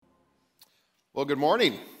Well, good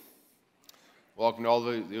morning. Welcome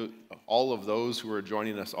to all of those who are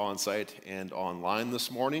joining us on site and online this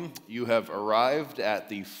morning. You have arrived at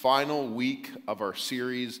the final week of our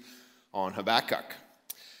series on Habakkuk.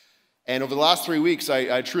 And over the last 3 weeks,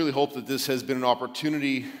 I truly hope that this has been an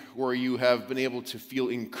opportunity where you have been able to feel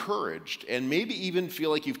encouraged and maybe even feel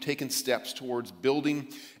like you've taken steps towards building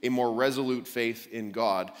a more resolute faith in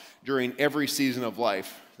God during every season of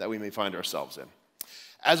life that we may find ourselves in.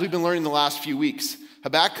 As we've been learning the last few weeks,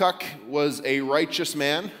 Habakkuk was a righteous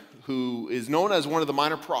man who is known as one of the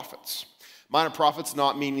minor prophets. Minor prophets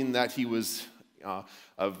not meaning that he was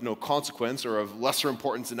of no consequence or of lesser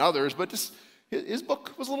importance than others, but just his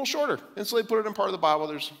book was a little shorter. And so they put it in part of the Bible.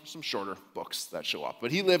 There's some shorter books that show up.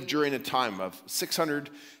 But he lived during a time of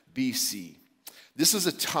 600 BC. This is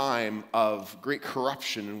a time of great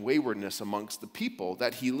corruption and waywardness amongst the people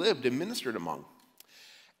that he lived and ministered among.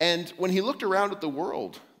 And when he looked around at the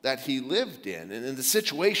world that he lived in and in the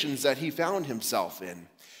situations that he found himself in,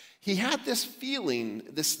 he had this feeling,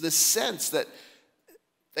 this sense that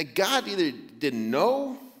God either didn't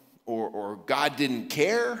know or God didn't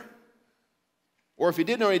care, or if he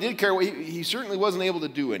did know or he did care, he certainly wasn't able to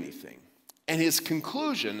do anything. And his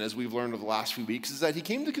conclusion, as we've learned over the last few weeks, is that he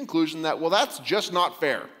came to the conclusion that, well, that's just not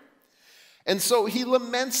fair. And so he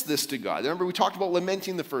laments this to God. Remember, we talked about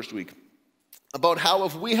lamenting the first week, about how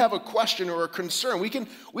if we have a question or a concern, we can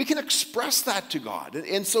express that to God.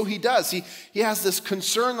 And so he does. He has this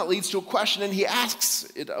concern that leads to a question, and he asks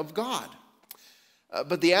it of God.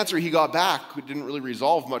 But the answer he got back didn't really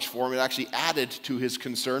resolve much for him. It actually added to his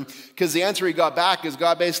concern, because the answer he got back is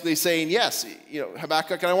God basically saying, yes,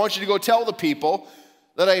 Habakkuk, and I want you to go tell the people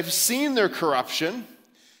that I have seen their corruption,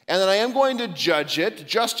 and that I am going to judge it.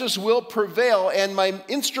 Justice will prevail, and my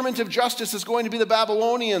instrument of justice is going to be the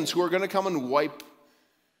Babylonians, who are going to come and wipe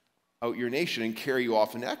out your nation and carry you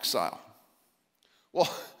off in exile.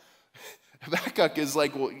 Well, Habakkuk is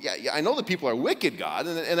like, well, yeah, I know the people are wicked, God,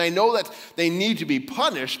 and I know that they need to be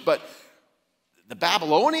punished, but the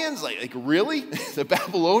Babylonians, like really? The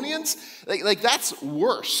Babylonians? Like that's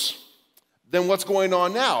worse than what's going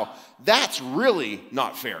on now. That's really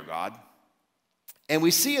not fair, God. And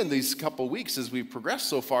we see in these couple weeks as we've progressed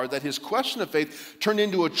so far that his question of faith turned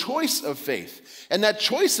into a choice of faith. And that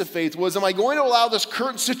choice of faith was, am I going to allow this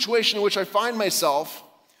current situation in which I find myself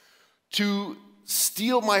to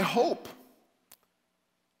steal my hope?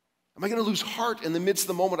 Am I going to lose heart in the midst of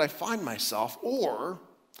the moment I find myself? Or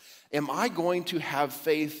am I going to have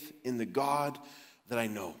faith in the God that I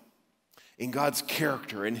know, in God's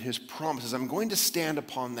character, in his promises? I'm going to stand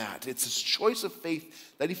upon that. It's this choice of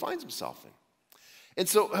faith that he finds himself in. And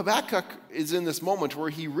so Habakkuk is in this moment where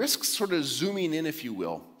he risks sort of zooming in, if you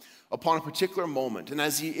will, upon a particular moment. And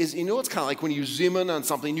as it's kind of like when you zoom in on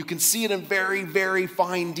something, you can see it in very, very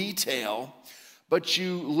fine detail, but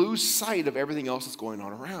you lose sight of everything else that's going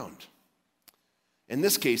on around. In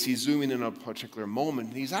this case, he's zooming in on a particular moment,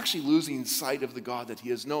 and he's actually losing sight of the God that he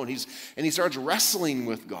has known. And he starts wrestling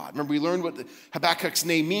with God. Remember, we learned what Habakkuk's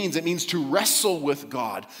name means. It means to wrestle with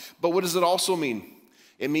God. But what does it also mean?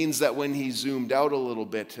 It means that when he zoomed out a little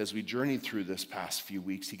bit as we journeyed through this past few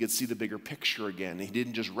weeks, he could see the bigger picture again. He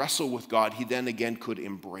didn't just wrestle with God, he then again could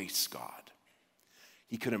embrace God.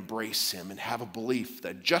 He could embrace him and have a belief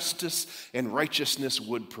that justice and righteousness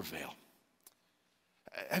would prevail.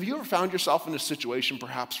 Have you ever found yourself in a situation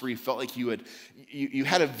perhaps where you felt like you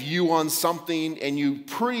had a view on something and you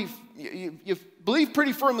believe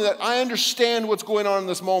pretty firmly that I understand what's going on in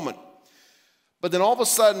this moment? But then all of a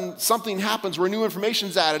sudden, something happens where new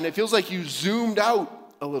information's added, and it feels like you zoomed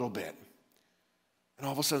out a little bit. And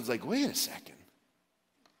all of a sudden, it's like, wait a second.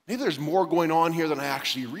 Maybe there's more going on here than I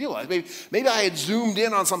actually realized. Maybe I had zoomed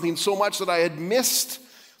in on something so much that I had missed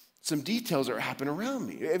some details that happen around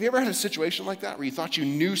me. Have you ever had a situation like that where you thought you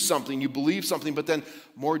knew something, you believed something, but then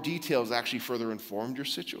more details actually further informed your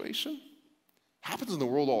situation? It happens in the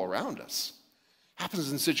world all around us. It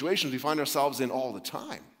happens in situations we find ourselves in all the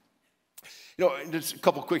time. Just a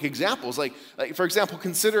couple quick examples. Like for example,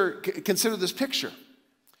 consider this picture.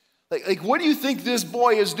 Like, what do you think this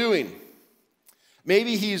boy is doing?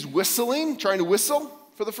 Maybe he's whistling, trying to whistle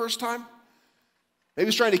for the first time. Maybe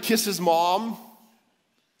he's trying to kiss his mom.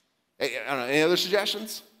 I don't know, any other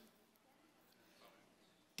suggestions?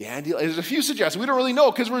 Dandelion. There's a few suggestions. We don't really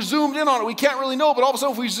know because we're zoomed in on it. We can't really know, but all of a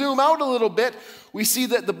sudden if we zoom out a little bit, we see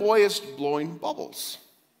that the boy is blowing bubbles.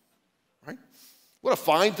 Right? What a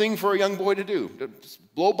fine thing for a young boy to do, to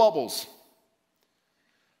just blow bubbles.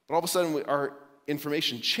 But all of a sudden, our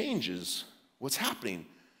information changes what's happening.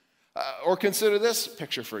 Or consider this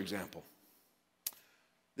picture, for example.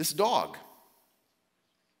 This dog.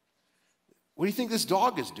 What do you think this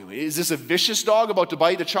dog is doing? Is this a vicious dog about to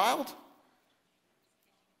bite a child?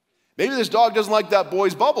 Maybe this dog doesn't like that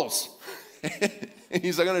boy's bubbles.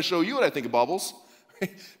 He's like, I'm going to show you what I think of bubbles.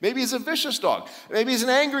 Maybe he's a vicious dog. Maybe he's an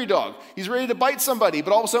angry dog. He's ready to bite somebody,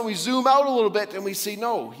 but all of a sudden we zoom out a little bit and we see,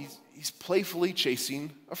 no, he's playfully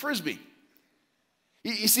chasing a Frisbee.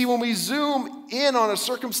 You see, when we zoom in on a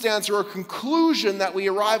circumstance or a conclusion that we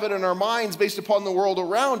arrive at in our minds based upon the world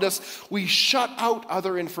around us, we shut out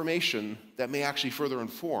other information that may actually further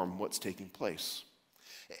inform what's taking place.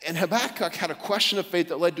 And Habakkuk had a question of faith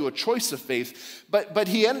that led to a choice of faith, but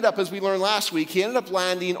he ended up, as we learned last week, he ended up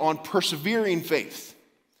landing on persevering faith.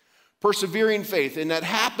 Persevering faith, and that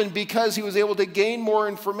happened because he was able to gain more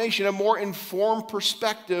information, a more informed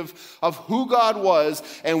perspective of who God was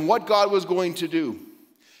and what God was going to do.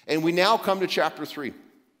 And we now come to chapter 3.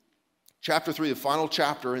 Chapter 3, the final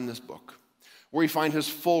chapter in this book, where we find his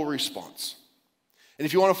full response. And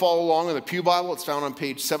if you want to follow along in the Pew Bible, it's found on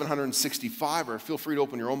page 765, or feel free to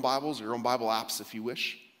open your own Bibles or your own Bible apps if you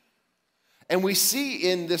wish. And we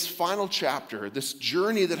see in this final chapter, this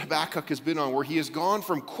journey that Habakkuk has been on, where he has gone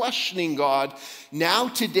from questioning God, now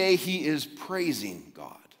today he is praising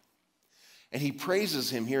God. And he praises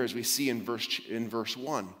him here, as we see in verse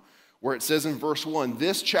 1, where it says in verse 1,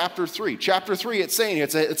 this chapter 3, it's saying,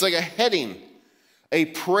 it's like a heading, a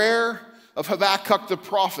prayer of Habakkuk the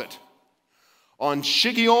prophet on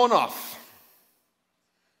Shigionoth.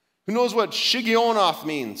 Who knows what Shigionoth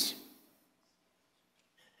means?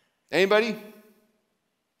 Anybody?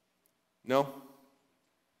 No?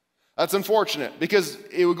 That's unfortunate, because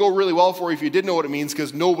it would go really well for you if you did know what it means,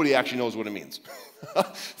 because nobody actually knows what it means.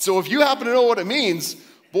 So if you happen to know what it means,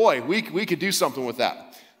 boy, we could do something with that.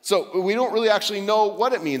 So we don't really actually know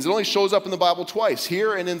what it means. It only shows up in the Bible twice,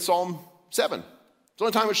 here and in Psalm 7. It's the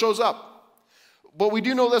only time it shows up. But we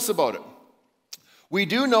do know this about it. We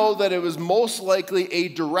do know that it was most likely a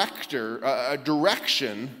direction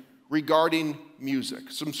regarding music,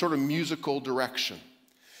 some sort of musical direction.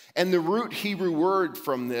 And the root Hebrew word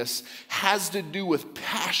from this has to do with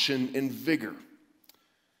passion and vigor.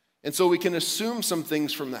 And so we can assume some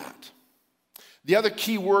things from that. The other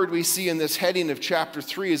key word we see in this heading of chapter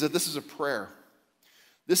 3 is that this is a prayer.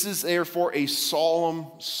 This is therefore a solemn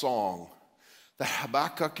song that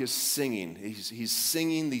Habakkuk is singing. He's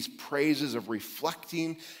singing these praises of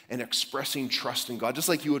reflecting and expressing trust in God, just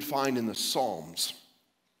like you would find in the Psalms.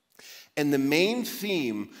 And the main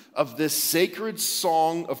theme of this sacred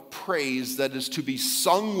song of praise that is to be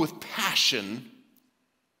sung with passion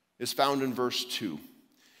is found in verse 2.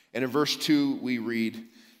 And in verse 2, we read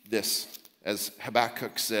this, as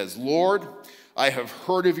Habakkuk says, Lord, I have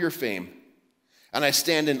heard of your fame, and I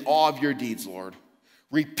stand in awe of your deeds, Lord.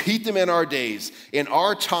 Repeat them in our days. In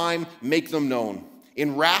our time, make them known.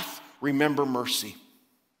 In wrath, remember mercy.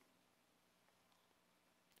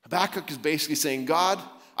 Habakkuk is basically saying, God,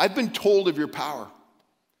 I've been told of your power.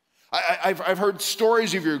 I've heard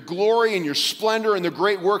stories of your glory and your splendor and the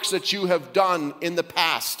great works that you have done in the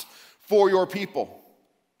past for your people.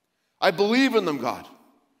 I believe in them, God.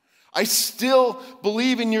 I still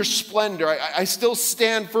believe in your splendor. I still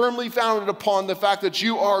stand firmly founded upon the fact that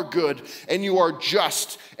you are good and you are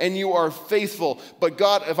just and you are faithful. But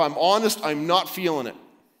God, if I'm honest, I'm not feeling it.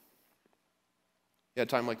 You had a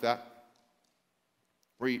time like that?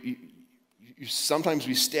 Where you sometimes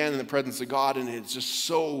we stand in the presence of God and it's just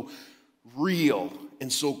so real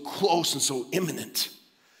and so close and so imminent.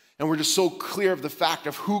 And we're just so clear of the fact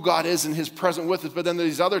of who God is and his presence with us. But then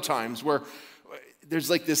there's other times where there's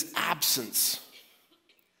like this absence.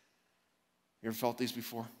 You ever felt these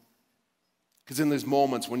before? Because in those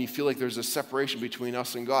moments when you feel like there's a separation between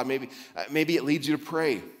us and God, maybe it leads you to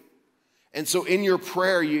pray. And so in your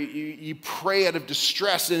prayer, you pray out of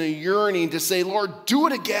distress and a yearning to say, Lord, do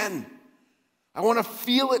it again. I want to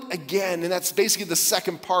feel it again. And that's basically the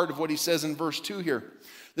second part of what he says in verse 2 here.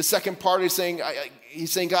 The second part is saying,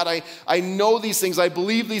 God, I know these things. I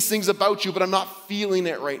believe these things about you, but I'm not feeling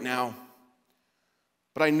it right now.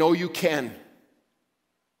 But I know you can,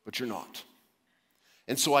 but you're not.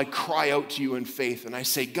 And so I cry out to you in faith and I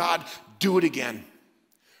say, God, do it again.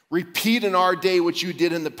 Repeat in our day what you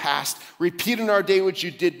did in the past. Repeat in our day what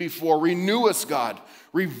you did before. Renew us, God.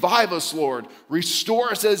 Revive us, Lord.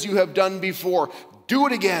 Restore us as you have done before. Do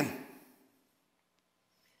it again. Can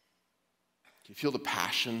you feel the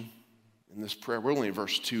passion in this prayer? We're only in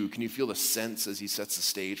verse 2. Can you feel the sense as he sets the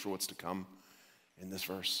stage for what's to come in this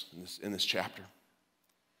verse, in this chapter?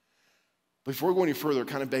 Before we go any further, it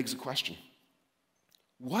kind of begs the question.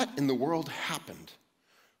 What in the world happened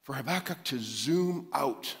for Habakkuk to zoom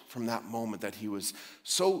out from that moment that he was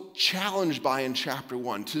so challenged by in chapter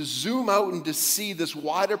 1, to zoom out and to see this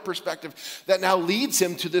wider perspective that now leads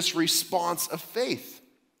him to this response of faith.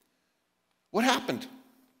 What happened?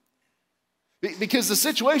 Because the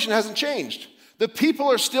situation hasn't changed. The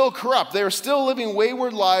people are still corrupt. They're still living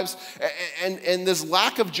wayward lives, and this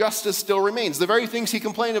lack of justice still remains. The very things he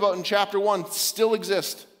complained about in chapter 1 still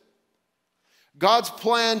exist. God's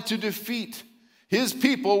plan to defeat his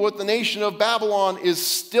people with the nation of Babylon is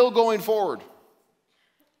still going forward.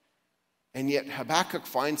 And yet Habakkuk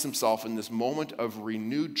finds himself in this moment of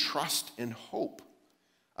renewed trust and hope.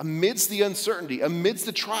 Amidst the uncertainty, amidst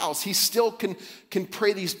the trials, he still can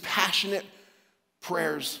pray these passionate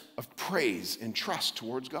prayers of praise and trust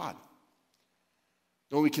towards God.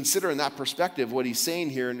 When we consider in that perspective what he's saying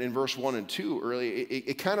here in verse 1 and 2 early,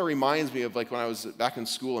 it kind of reminds me of like when I was back in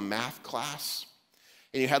school in math class.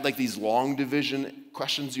 And you had like these long division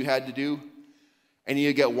questions you had to do. And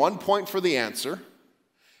you get 1 point for the answer.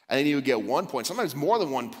 And then you would get 1 point, sometimes more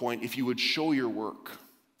than 1 point, if you would show your work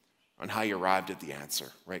on how you arrived at the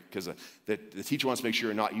answer, right? Because the teacher wants to make sure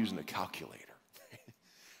you're not using a calculator.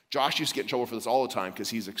 Josh used to get in trouble for this all the time because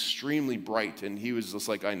he's extremely bright. And he was just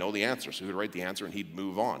like, I know the answer. So he would write the answer and he'd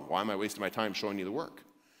move on. Why am I wasting my time showing you the work?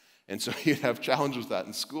 And so you'd have challenges with that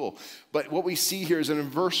in school. But what we see here is that in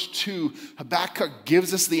verse 2, Habakkuk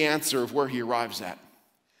gives us the answer of where he arrives at.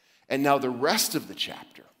 And now the rest of the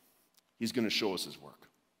chapter, he's going to show us his work.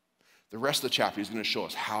 The rest of the chapter, he's going to show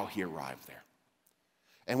us how he arrived there.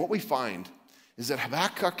 And what we find is that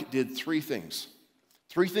Habakkuk did three things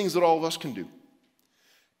that all of us can do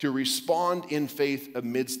to respond in faith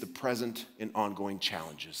amidst the present and ongoing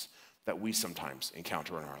challenges that we sometimes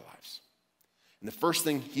encounter in our lives. And the first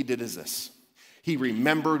thing he did is this. He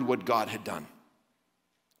remembered what God had done.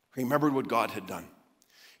 He remembered what God had done.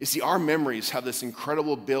 You see, our memories have this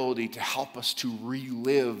incredible ability to help us to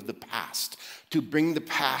relive the past, to bring the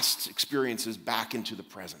past experiences back into the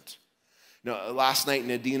present. You know, last night,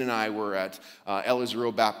 Nadine and I were at El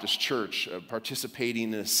Israel Baptist Church participating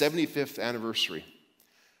in the 75th anniversary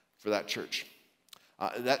for that church.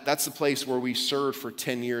 That's the place where we served for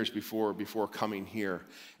 10 years before coming here.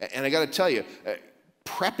 And I got to tell you,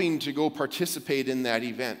 prepping to go participate in that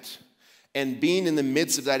event and being in the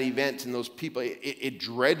midst of that event and those people, it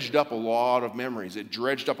dredged up a lot of memories. It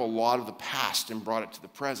dredged up a lot of the past and brought it to the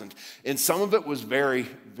present. And some of it was very,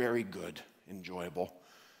 very good, enjoyable.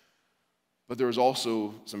 But there was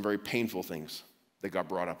also some very painful things that got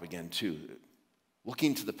brought up again too.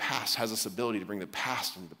 Looking to the past has this ability to bring the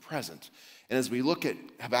past into the present. And as we look at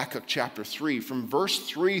Habakkuk chapter 3, from verse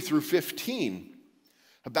 3 through 15,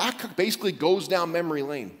 Habakkuk basically goes down memory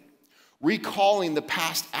lane, recalling the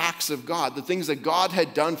past acts of God, the things that God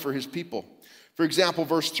had done for his people. For example,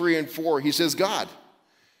 verse 3 and 4, he says, God,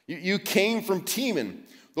 you came from Teman,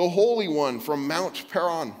 the Holy One from Mount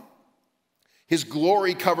Paran. His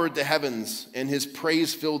glory covered the heavens, and his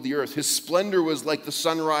praise filled the earth. His splendor was like the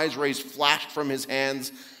sunrise rays flashed from his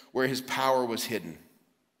hands, where his power was hidden.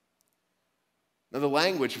 Now the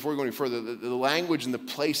language, before we go any further, the language and the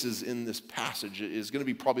places in this passage is going to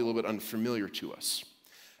be probably a little bit unfamiliar to us.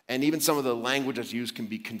 And even some of the language that's used can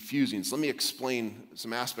be confusing. So let me explain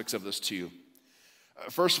some aspects of this to you.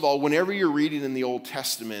 First of all, whenever you're reading in the Old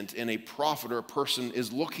Testament and a prophet or a person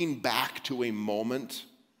is looking back to a moment,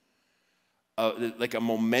 like a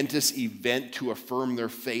momentous event to affirm their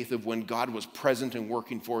faith of when God was present and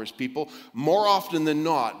working for his people, more often than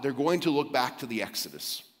not, they're going to look back to the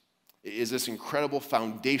Exodus. It is this incredible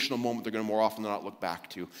foundational moment they're going to more often than not look back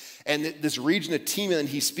to. And this region of Teman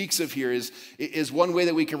he speaks of here is one way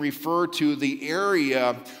that we can refer to the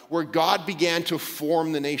area where God began to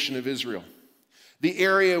form the nation of Israel. The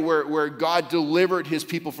area where God delivered his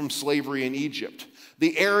people from slavery in Egypt.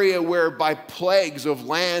 The area where by plagues of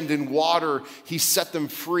land and water, he set them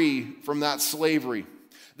free from that slavery.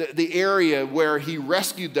 The area where he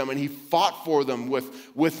rescued them and he fought for them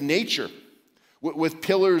with nature, with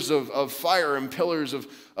pillars of fire and pillars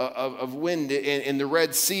of wind in the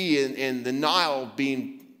Red Sea and the Nile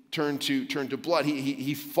being turned to blood.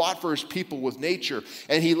 He fought for his people with nature,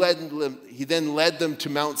 and he then led them to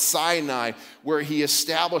Mount Sinai, where he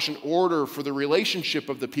established an order for the relationship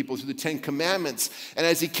of the people through the Ten Commandments. And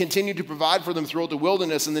as he continued to provide for them throughout the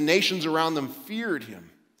wilderness, and the nations around them feared him.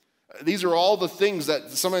 These are all the things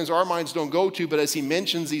that sometimes our minds don't go to, but as he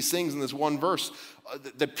mentions these things in this one verse,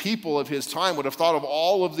 the people of his time would have thought of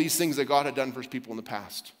all of these things that God had done for his people in the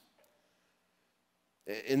past.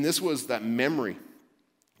 And this was that memory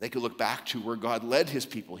they could look back to where God led his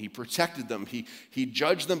people. He protected them. He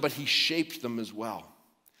judged them, but he shaped them as well.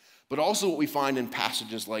 But also what we find in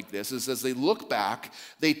passages like this is as they look back,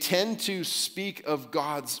 they tend to speak of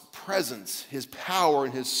God's presence, his power,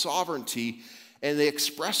 and his sovereignty, and they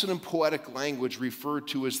express it in poetic language referred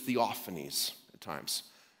to as theophanies at times.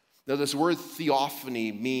 Now, this word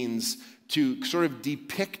theophany means to sort of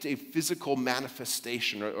depict a physical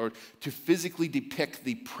manifestation or to physically depict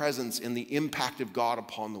the presence and the impact of God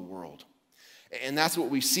upon the world. And that's what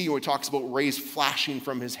we see when it talks about rays flashing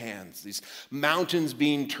from his hands, these mountains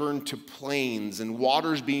being turned to plains and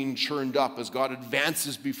waters being churned up as God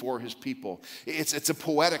advances before his people. It's a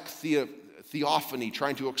poetic theophany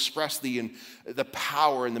trying to express the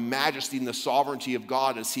power and the majesty and the sovereignty of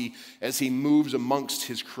God as he moves amongst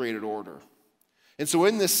his created order. And so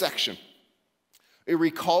in this section, it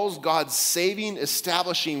recalls God's saving,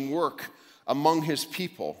 establishing work among his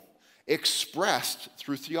people expressed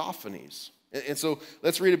through theophanies. And so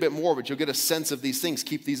let's read a bit more, but you'll get a sense of these things.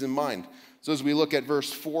 Keep these in mind. So as we look at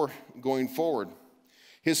verse 4 going forward,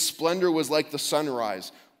 his splendor was like the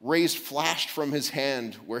sunrise. Rays flashed from his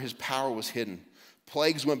hand where his power was hidden.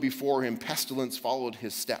 Plagues went before him. Pestilence followed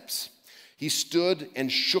his steps. He stood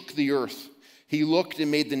and shook the earth. He looked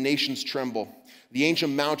and made the nations tremble. The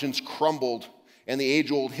ancient mountains crumbled, and the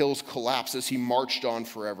age-old hills collapsed as he marched on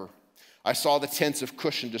forever. I saw the tents of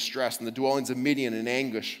Cush in distress and the dwellings of Midian in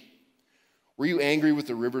anguish. Were you angry with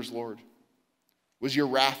the rivers, Lord? Was your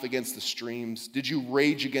wrath against the streams? Did you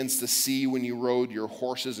rage against the sea when you rode your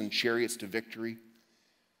horses and chariots to victory?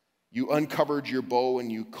 You uncovered your bow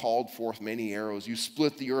and you called forth many arrows. You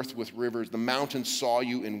split the earth with rivers. The mountains saw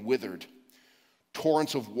you and withered.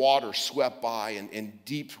 Torrents of water swept by and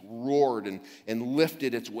deep roared and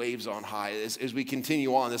lifted its waves on high. As we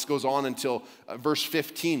continue on, this goes on until verse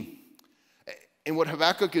 15. And what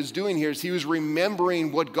Habakkuk is doing here is he was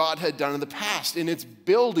remembering what God had done in the past, and it's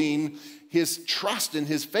building his trust and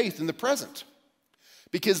his faith in the present.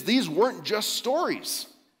 Because these weren't just stories.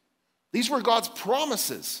 These were God's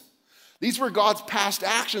promises. These were God's past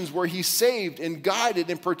actions where he saved and guided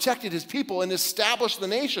and protected his people and established the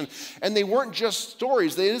nation. And they weren't just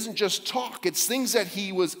stories. They isn't just talk. It's things that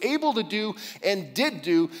he was able to do and did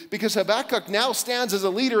do because Habakkuk now stands as a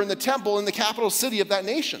leader in the temple in the capital city of that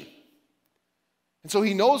nation. And so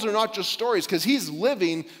he knows they're not just stories because he's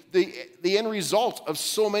living the end result of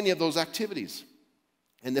so many of those activities.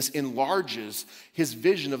 And this enlarges his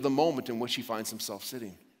vision of the moment in which he finds himself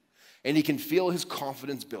sitting. And he can feel his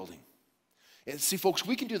confidence building. And see, folks,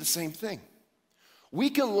 we can do the same thing.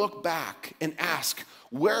 We can look back and ask,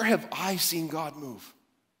 where have I seen God move?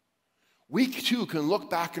 We too can look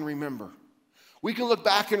back and remember. We can look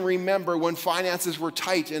back and remember when finances were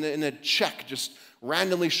tight and a check just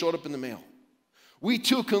randomly showed up in the mail. We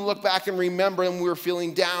too can look back and remember when we were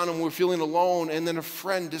feeling down and we were feeling alone, and then a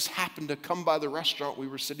friend just happened to come by the restaurant we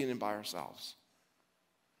were sitting in by ourselves.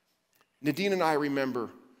 Nadine and I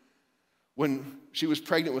remember when she was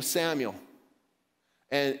pregnant with Samuel,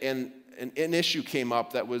 and an issue came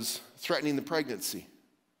up that was threatening the pregnancy.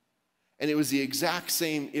 And it was the exact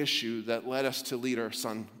same issue that led us to lose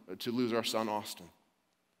our son Austin.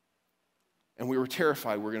 And we were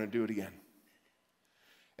terrified we were going to do it again.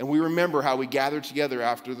 And we remember how we gathered together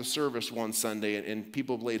after the service one Sunday and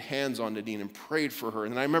people laid hands on Nadine and prayed for her.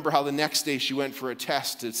 And I remember how the next day she went for a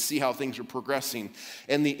test to see how things were progressing,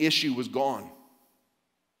 and the issue was gone.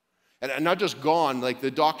 And not just gone, like the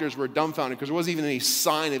doctors were dumbfounded because there wasn't even any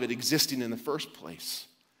sign of it existing in the first place.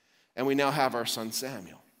 And we now have our son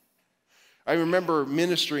Samuel. I remember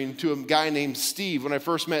ministering to a guy named Steve. When I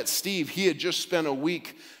first met Steve, he had just spent a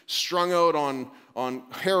week strung out on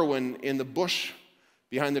heroin in the bush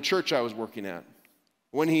behind the church I was working at.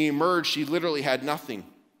 When he emerged, he literally had nothing.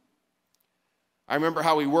 I remember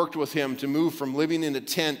how we worked with him to move from living in a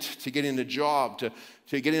tent to getting a job, to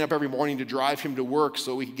getting up every morning to drive him to work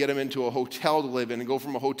so we could get him into a hotel to live in and go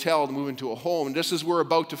from a hotel to move into a home. And just as we're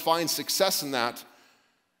about to find success in that,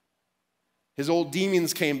 his old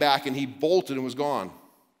demons came back and he bolted and was gone.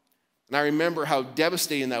 And I remember how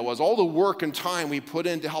devastating that was. All the work and time we put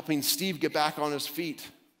into helping Steve get back on his feet.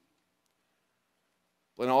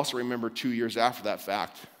 But I also remember 2 years after that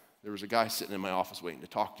fact, there was a guy sitting in my office waiting to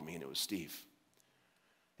talk to me, and it was Steve.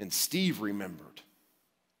 And Steve remembered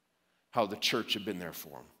how the church had been there for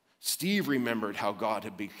him. Steve remembered how God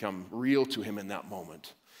had become real to him in that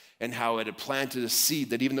moment and how it had planted a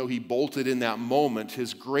seed that even though he bolted in that moment,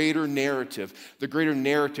 the greater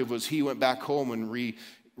narrative was he went back home and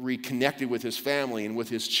reconnected with his family and with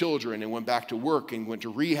his children and went back to work and went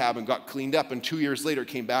to rehab and got cleaned up, and 2 years later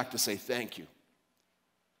came back to say thank you.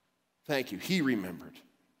 Thank you. He remembered.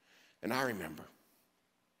 And I remember.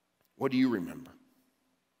 What do you remember?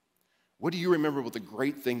 What do you remember about the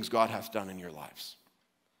great things God hath done in your lives?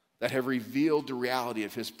 that have revealed the reality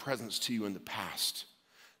of his presence to you in the past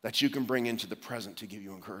that you can bring into the present to give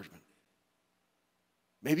you encouragement.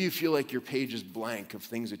 Maybe you feel like your page is blank of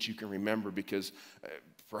things that you can remember because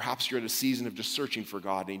perhaps you're at a season of just searching for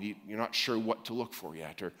God and you're not sure what to look for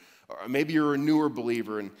yet. Or maybe you're a newer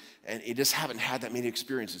believer and you just haven't had that many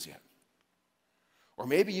experiences yet. Or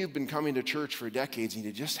maybe you've been coming to church for decades and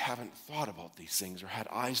you just haven't thought about these things or had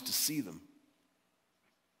eyes to see them.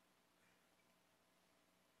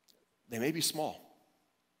 They may be small.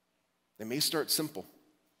 They may start simple.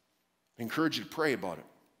 I encourage you to pray about it.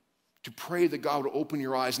 To pray that God would open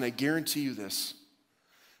your eyes, and I guarantee you this,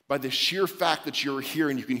 by the sheer fact that you're here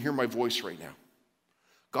and you can hear my voice right now,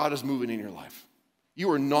 God is moving in your life.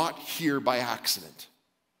 You are not here by accident.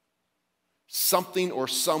 Something or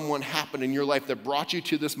someone happened in your life that brought you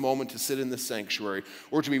to this moment to sit in this sanctuary,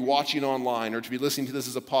 or to be watching online, or to be listening to this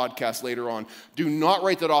as a podcast later on. Do not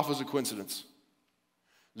write that off as a coincidence.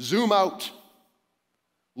 Zoom out.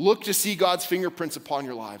 Look to see God's fingerprints upon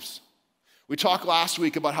your lives. We talked last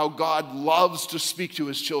week about how God loves to speak to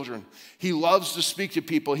his children. He loves to speak to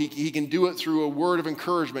people. He can do it through a word of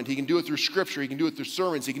encouragement. He can do it through scripture. He can do it through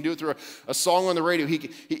sermons. He can do it through a song on the radio. He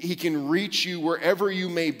can reach you wherever you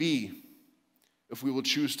may be if we will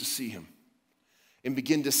choose to see him and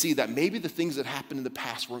begin to see that maybe the things that happened in the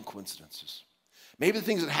past weren't coincidences. Maybe the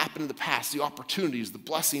things that happened in the past, the opportunities, the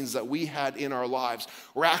blessings that we had in our lives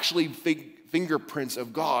were actually fingerprints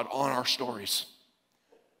of God on our stories.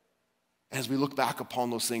 As we look back upon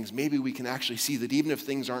those things, maybe we can actually see that even if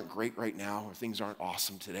things aren't great right now or things aren't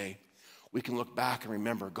awesome today, we can look back and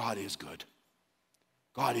remember God is good.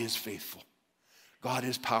 God is faithful. God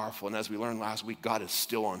is powerful. And as we learned last week, God is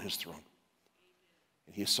still on his throne.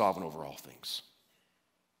 And he is sovereign over all things.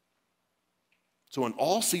 So in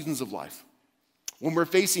all seasons of life, when we're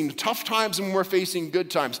facing tough times and when we're facing good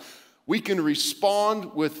times, we can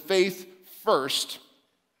respond with faith first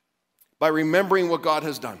by remembering what God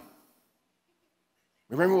has done.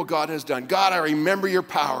 Remember what God has done. God, I remember your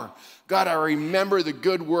power. God, I remember the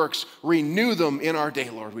good works. Renew them in our day,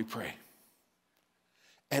 Lord, we pray.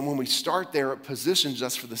 And when we start there, it positions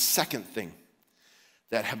us for the second thing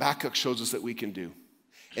that Habakkuk shows us that we can do.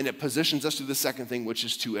 And it positions us to the second thing, which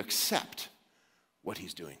is to accept what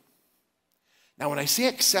he's doing. Now, when I say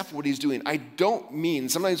accept what he's doing, I don't mean,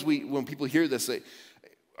 sometimes when people hear this,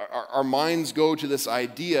 our minds go to this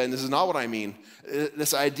idea, and this is not what I mean,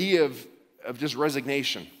 this idea of just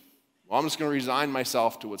resignation. Well, I'm just going to resign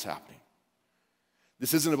myself to what's happening.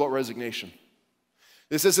 This isn't about resignation.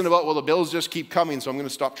 This isn't about, well, the bills just keep coming, so I'm going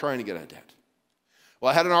to stop trying to get out of debt. Well,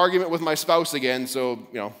 I had an argument with my spouse again, so,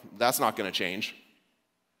 that's not going to change.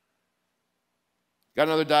 Got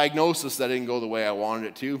another diagnosis that didn't go the way I wanted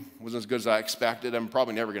it to. It wasn't as good as I expected. I'm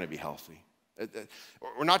probably never going to be healthy.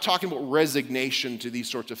 We're not talking about resignation to these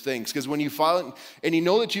sorts of things, because when you file it, and you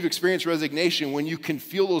know that you've experienced resignation, when you can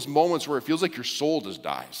feel those moments where it feels like your soul just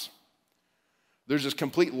dies. There's this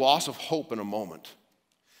complete loss of hope in a moment.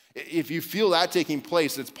 If you feel that taking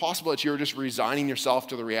place, it's possible that you're just resigning yourself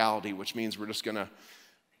to the reality, which means we're just going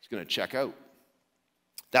to check out.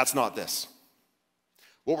 That's not this.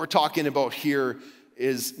 What we're talking about here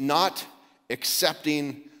is not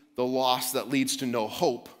accepting the loss that leads to no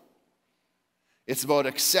hope. It's about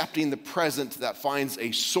accepting the present that finds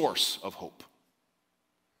a source of hope.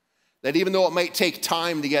 That even though it might take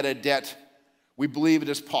time to get a debt, we believe it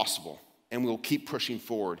is possible, and we'll keep pushing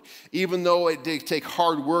forward. Even though it did take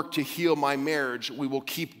hard work to heal my marriage, we will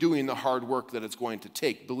keep doing the hard work that it's going to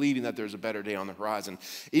take, believing that there's a better day on the horizon.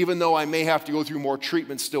 Even though I may have to go through more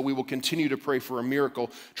treatment still, we will continue to pray for a miracle,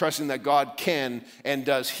 trusting that God can and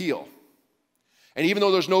does heal. And even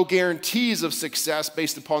though there's no guarantees of success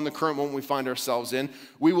based upon the current moment we find ourselves in,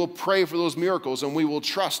 we will pray for those miracles, and we will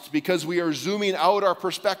trust because we are zooming out our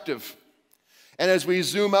perspective. And as we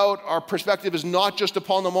zoom out, our perspective is not just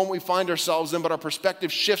upon the moment we find ourselves in, but our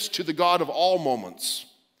perspective shifts to the God of all moments.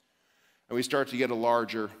 And we start to get a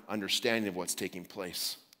larger understanding of what's taking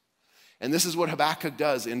place. And this is what Habakkuk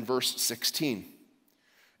does in verse 16.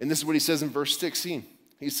 And this is what he says in verse 16.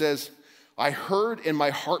 He says, I heard and my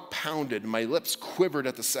heart pounded, and my lips quivered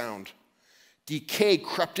at the sound. Decay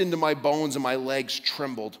crept into my bones and my legs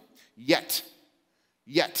trembled. Yet,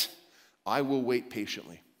 I will wait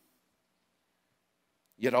patiently.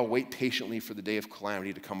 Yet I'll wait patiently for the day of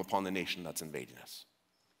calamity to come upon the nation that's invading us.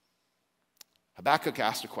 Habakkuk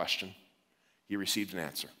asked a question. He received an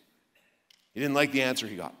answer. He didn't like the answer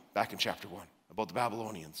he got back in chapter 1 about the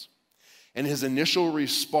Babylonians. And his initial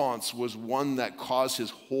response was one that caused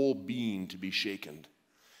his whole being to be shaken.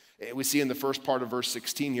 We see in the first part of verse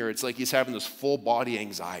 16 here, it's like he's having this full body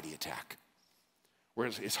anxiety attack, where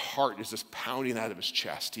his heart is just pounding out of his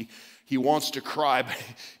chest. He wants to cry, but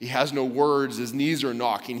he has no words. His knees are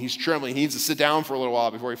knocking. He's trembling. He needs to sit down for a little while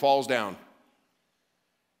before he falls down.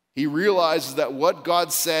 He realizes that what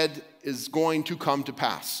God said is going to come to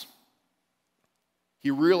pass. He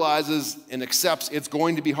realizes and accepts it's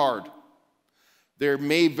going to be hard. There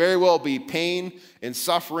may very well be pain and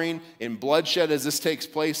suffering and bloodshed as this takes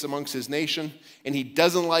place amongst his nation, and he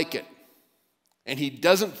doesn't like it. And he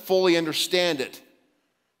doesn't fully understand it.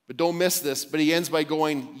 But don't miss this, but he ends by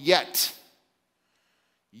going, yet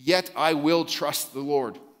I will trust the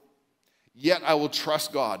Lord. Yet I will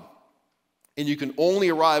trust God. And you can only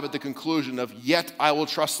arrive at the conclusion of, yet I will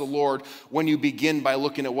trust the Lord, when you begin by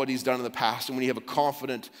looking at what he's done in the past and when you have a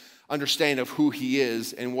confident understanding of who he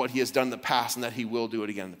is and what he has done in the past and that he will do it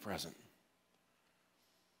again in the present.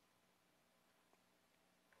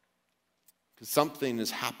 Because something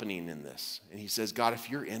is happening in this. And he says, God, if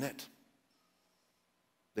you're in it,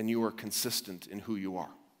 then you are consistent in who you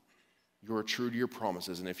are. You are true to your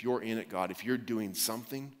promises. And if you're in it, God, if you're doing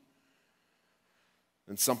something,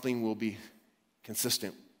 then something will be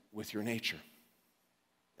consistent with your nature.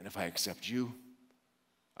 And if I accept you,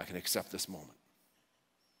 I can accept this moment.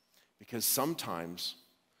 Because sometimes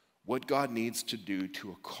what God needs to do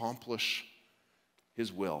to accomplish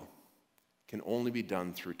his will can only be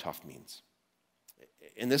done through tough means.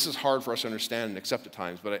 And this is hard for us to understand and accept at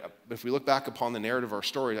times, but if we look back upon the narrative of our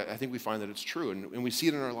story, I think we find that it's true, and we see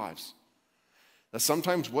it in our lives. That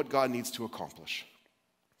sometimes what God needs to accomplish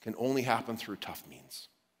can only happen through tough means.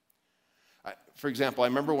 For example, I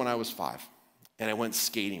remember when I was 5, and I went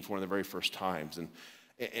skating for one of the very first times,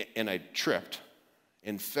 and I tripped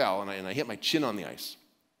and fell, and I hit my chin on the ice.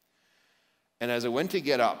 And as I went to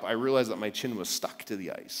get up, I realized that my chin was stuck to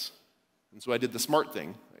the ice. And so I did the smart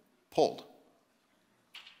thing, I pulled.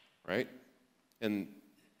 Right? And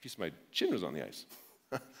a piece of my chin was on the ice.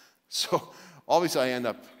 So obviously I end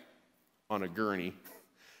up on a gurney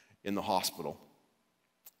in the hospital.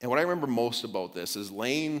 And what I remember most about this is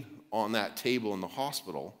laying on that table in the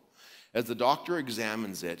hospital as the doctor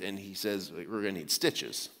examines it and he says, we're going to need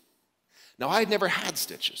stitches. Now, I had never had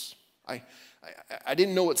stitches. I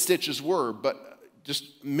didn't know what stitches were, but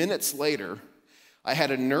just minutes later, I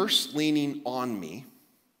had a nurse leaning on me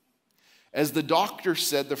as the doctor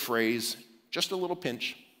said the phrase, just a little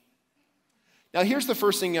pinch. Now, here's the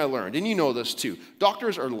first thing I learned, and you know this too.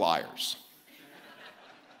 Doctors are liars,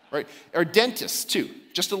 right? Or dentists too,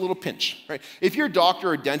 just a little pinch, right? If your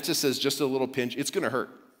doctor or dentist says just a little pinch, it's going to hurt,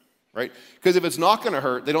 right? Because if it's not going to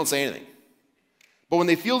hurt, they don't say anything. But when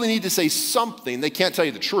they feel the need to say something, they can't tell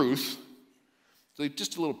you the truth. So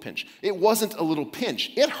just a little pinch. It wasn't a little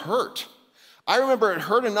pinch. It hurt. I remember it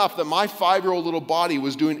hurt enough that my 5-year-old little body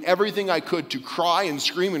was doing everything I could to cry and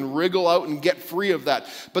scream and wriggle out and get free of that.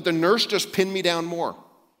 But the nurse just pinned me down more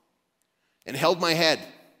and held my head.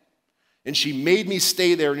 And she made me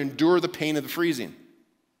stay there and endure the pain of the freezing.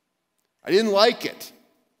 I didn't like it.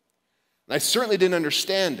 And I certainly didn't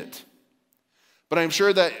understand it. But I'm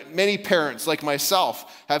sure that many parents, like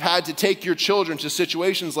myself, have had to take your children to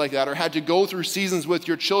situations like that or had to go through seasons with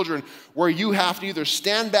your children where you have to either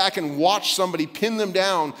stand back and watch somebody pin them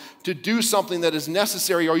down to do something that is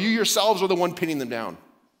necessary, or you yourselves are the one pinning them down.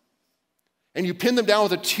 And you pin them down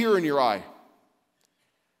with a tear in your eye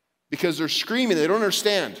because they're screaming, they don't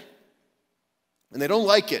understand, and they don't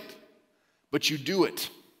like it, but you do it.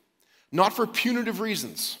 Not for punitive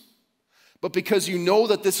reasons, but because you know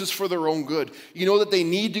that this is for their own good. You know that they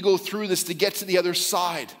need to go through this to get to the other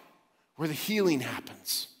side where the healing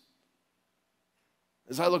happens.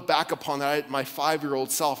 As I look back upon that, my 5-year-old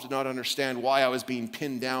self did not understand why I was being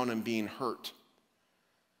pinned down and being hurt.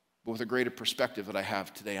 But with a greater perspective that I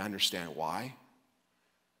have today, I understand why.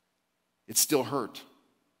 It still hurt.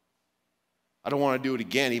 I don't want to do it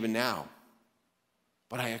again, even now.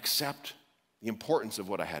 But I accept the importance of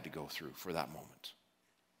what I had to go through for that moment.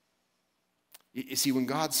 You see, when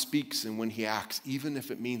God speaks and when he acts, even if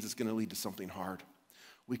it means it's going to lead to something hard,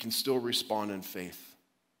 we can still respond in faith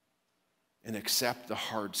and accept the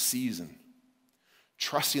hard season,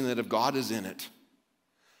 trusting that if God is in it,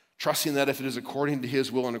 trusting that if it is according to his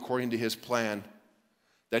will and according to his plan,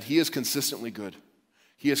 that he is consistently good,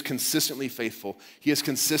 he is consistently faithful, he is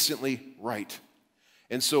consistently right.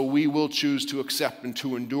 And so we will choose to accept and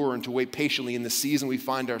to endure and to wait patiently in the season we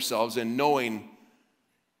find ourselves in, knowing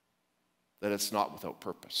that it's not without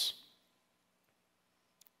purpose.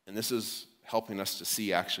 And this is helping us to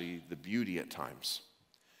see actually the beauty at times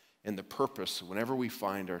and the purpose whenever we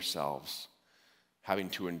find ourselves having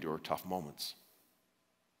to endure tough moments.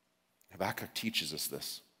 Habakkuk teaches us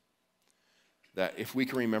this, that if we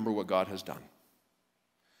can remember what God has done,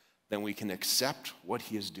 then we can accept what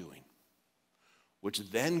he is doing, which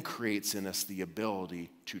then creates in us the ability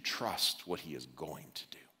to trust what he is going to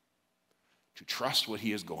do. To trust what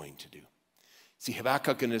he is going to do. See,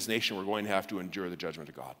 Habakkuk and his nation were going to have to endure the judgment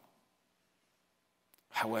of God.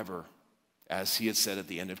 However, as he had said at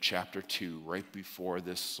the end of chapter 2, right before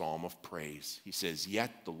this psalm of praise, he says,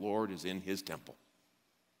 "Yet the Lord is in his temple."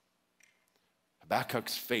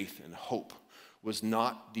 Habakkuk's faith and hope was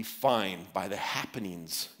not defined by the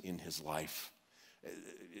happenings in his life.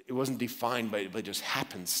 It wasn't defined by just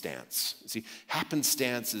happenstance. See,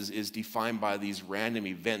 happenstance is defined by these random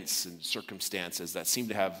events and circumstances that seem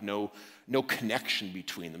to have no connection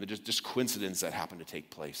between them. They're just coincidence that happen to take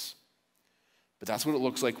place. But that's what it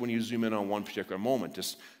looks like when you zoom in on one particular moment.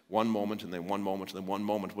 Just one moment and then one moment and then one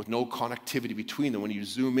moment with no connectivity between them. When you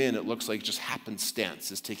zoom in, it looks like just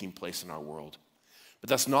happenstance is taking place in our world. But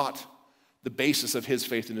that's not the basis of his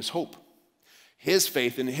faith and his hope. His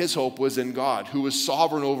faith and his hope was in God, who is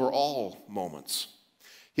sovereign over all moments.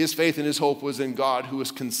 His faith and his hope was in God, who is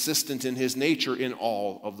consistent in his nature in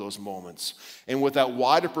all of those moments. And with that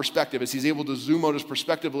wider perspective, as he's able to zoom out his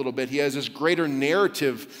perspective a little bit, he has this greater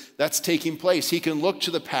narrative that's taking place. He can look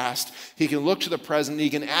to the past, he can look to the present, and he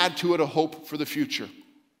can add to it a hope for the future.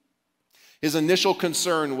 His initial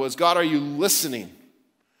concern was, God, are you listening?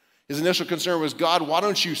 His initial concern was, God, why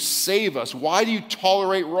don't you save us? Why do you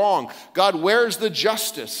tolerate wrong? God, where's the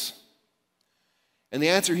justice? And the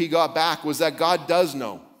answer he got back was that God does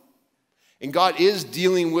know. And God is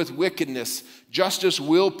dealing with wickedness. Justice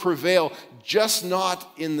will prevail, just not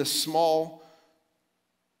in the small,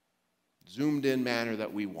 zoomed in manner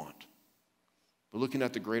that we want. But looking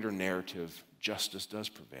at the greater narrative, justice does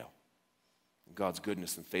prevail. And God's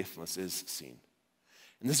goodness and faithfulness is seen.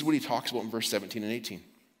 And this is what he talks about in verse 17 and 18.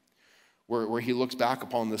 Where he looks back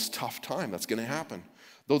upon this tough time that's going to happen.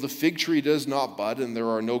 Though the fig tree does not bud and there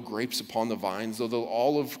are no grapes upon the vines, though the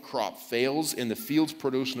olive crop fails and the fields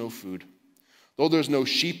produce no food, though there's no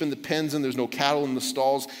sheep in the pens and there's no cattle in the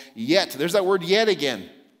stalls, yet, there's that word yet again.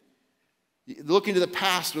 Looking to the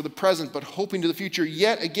past or the present, but hoping to the future,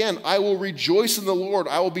 yet again, I will rejoice in the Lord.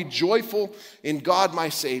 I will be joyful in God my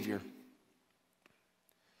Savior.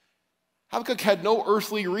 Habakkuk had no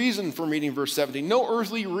earthly reason for reading verse 17, no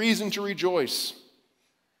earthly reason to rejoice.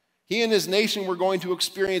 He and his nation were going to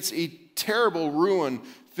experience a terrible ruin,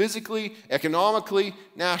 physically, economically,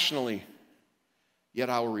 nationally. Yet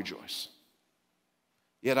I will rejoice.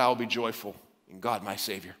 Yet I will be joyful in God my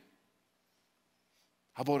Savior.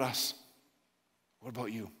 How about us? What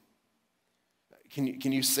about you?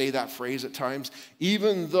 Can you say that phrase at times?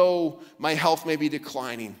 Even though my health may be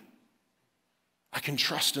declining, I can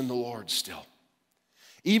trust in the Lord still.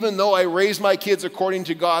 Even though I raise my kids according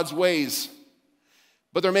to God's ways,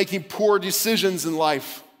 but they're making poor decisions in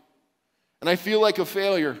life, and I feel like a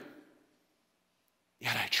failure,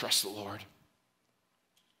 yet I trust the Lord.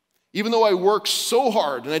 Even though I worked so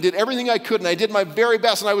hard, and I did everything I could, and I did my very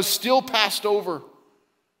best, and I was still passed over,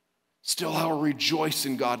 still I will rejoice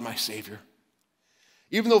in God my Savior.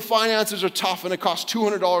 Even though finances are tough and it costs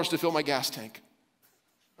 $200 to fill my gas tank,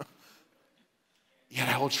 yet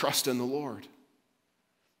I will trust in the Lord.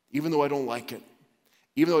 Even though I don't like it,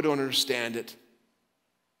 even though I don't understand it,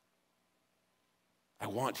 I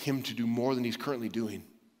want him to do more than he's currently doing.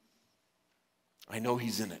 I know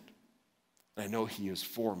he's in it. I know he is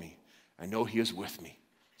for me. I know he is with me.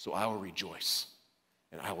 So I will rejoice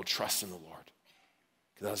and I will trust in the Lord.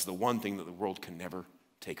 Because that's the one thing that the world can never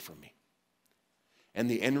take from me. And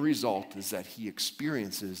the end result is that he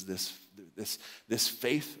experiences this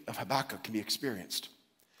faith of Habakkuk can be experienced.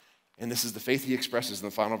 And this is the faith he expresses in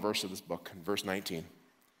the final verse of this book, in verse 19,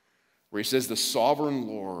 where he says, "The sovereign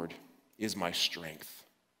Lord is my strength.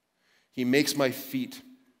 He makes my feet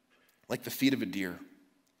like the feet of a deer.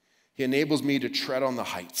 He enables me to tread on the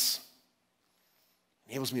heights."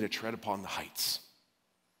 Enables me to tread upon the heights.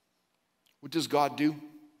 What does God do?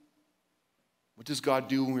 What does God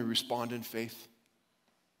do when we respond in faith?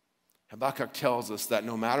 Habakkuk tells us that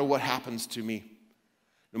no matter what happens to me,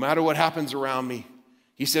 no matter what happens around me,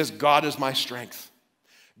 he says, God is my strength.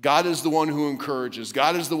 God is the one who encourages.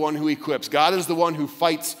 God is the one who equips. God is the one who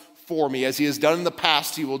fights for me. As he has done in the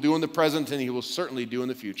past, he will do in the present, and he will certainly do in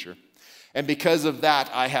the future. And because of that,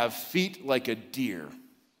 I have feet like a deer.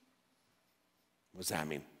 What does that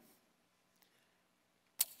mean?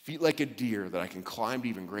 Feet like a deer that I can climb to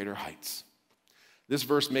even greater heights. This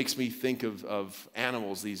verse makes me think of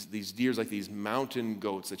animals, these deers, like these mountain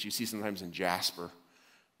goats that you see sometimes in Jasper,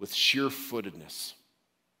 with sheer-footedness.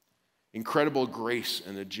 Incredible grace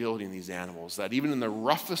and agility in these animals, that even in the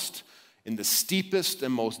roughest, in the steepest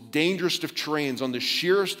and most dangerous of terrains, on the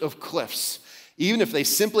sheerest of cliffs, even if they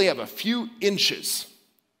simply have a few inches,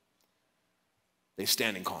 they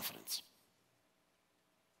stand in confidence.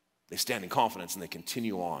 They stand in confidence and they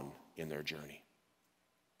continue on in their journey.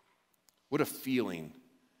 What a feeling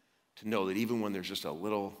to know that even when there's just a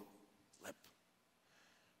little lip,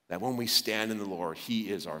 that when we stand in the Lord, He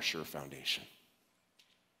is our sure foundation.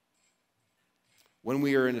 When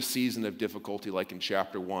we are in a season of difficulty, like in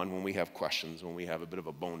chapter 1, when we have questions, when we have a bit of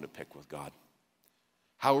a bone to pick with God,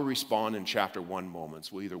 how we respond in chapter 1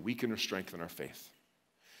 moments will either weaken or strengthen our faith.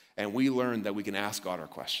 And we learn that we can ask God our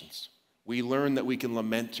questions. We learn that we can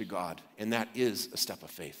lament to God, and that is a step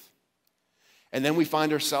of faith. And then we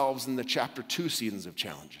find ourselves in the chapter 2 seasons of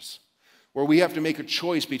challenges, where we have to make a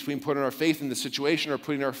choice between putting our faith in the situation or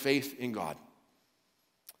putting our faith in God.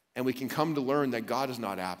 And we can come to learn that God is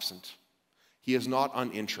not absent. He is not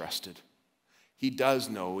uninterested. He does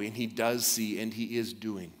know, and He does see, and He is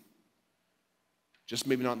doing. Just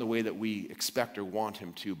maybe not in the way that we expect or want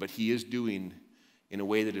Him to, but He is doing in a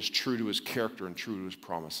way that is true to His character and true to His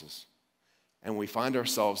promises. And when we find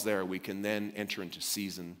ourselves there, we can then enter into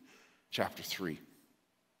season chapter 3,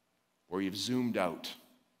 where you've zoomed out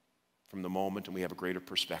from the moment and we have a greater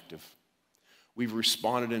perspective. We've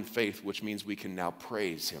responded in faith, which means we can now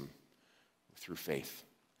praise Him through faith,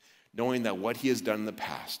 knowing that what He has done in the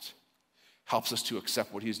past helps us to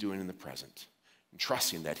accept what He's doing in the present, and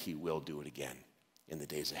trusting that He will do it again in the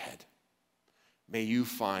days ahead. May you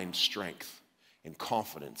find strength and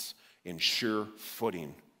confidence and sure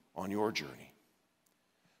footing on your journey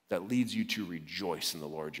that leads you to rejoice in the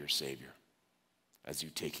Lord your Savior as you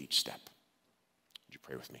take each step. Would you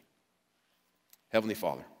pray with me? Heavenly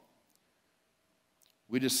Father,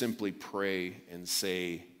 we just simply pray and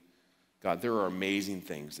say, God, there are amazing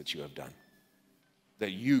things that you have done,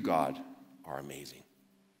 that you, God, are amazing.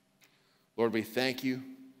 Lord, we thank you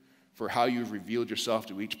for how you've revealed yourself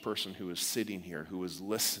to each person who is sitting here, who is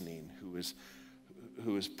listening, who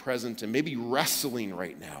is present and maybe wrestling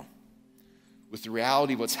right now with the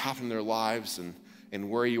reality of what's happened in their lives and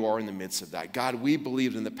where you are in the midst of that. God, we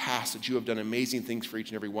believed in the past that you have done amazing things for each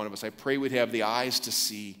and every one of us. I pray we'd have the eyes to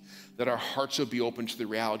see, that our hearts would be open to the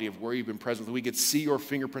reality of where you've been present, that we could see your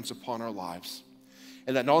fingerprints upon our lives.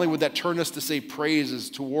 And that not only would that turn us to say praises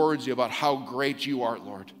towards you about how great you are,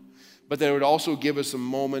 Lord, but that it would also give us a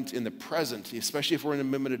moment in the present, especially if we're in a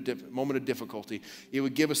moment of difficulty. It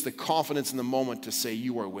would give us the confidence in the moment to say,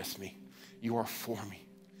 you are with me. You are for me.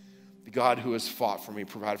 The God who has fought for me,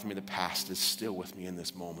 provided for me in the past, is still with me in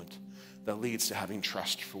this moment. That leads to having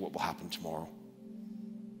trust for what will happen tomorrow.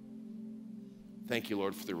 Thank you,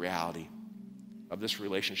 Lord, for the reality of this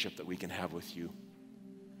relationship that we can have with you.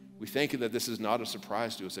 We thank you that this is not a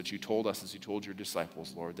surprise to us, that you told us, as you told your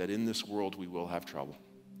disciples, Lord, that in this world we will have trouble.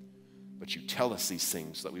 But you tell us these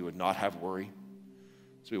things so that we would not have worry,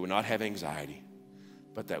 so we would not have anxiety,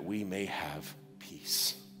 but that we may have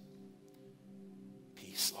peace.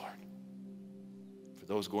 Peace, Lord. For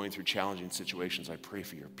those going through challenging situations, I pray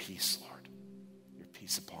for your peace, Lord, your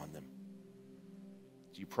peace upon them.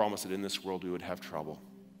 You promised that in this world we would have trouble,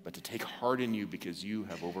 but to take heart in you because you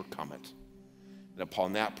have overcome it. And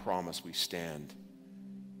upon that promise we stand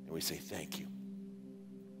and we say thank you.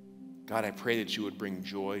 God, I pray that you would bring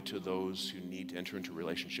joy to those who need to enter into a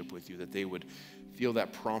relationship with you, that they would feel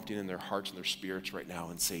that prompting in their hearts and their spirits right now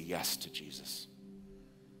and say yes to Jesus.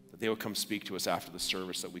 That they would come speak to us after the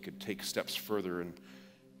service, that we could take steps further and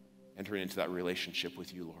enter into that relationship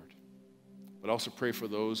with you, Lord. But also pray for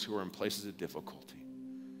those who are in places of difficulty,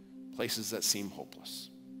 places that seem hopeless.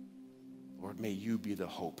 Lord, may you be the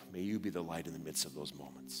hope, may you be the light in the midst of those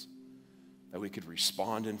moments, that we could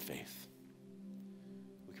respond in faith.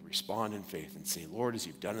 We could respond in faith and say, Lord, as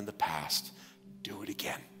you've done in the past, do it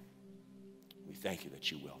again. We thank you that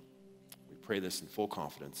you will. We pray this in full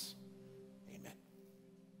confidence.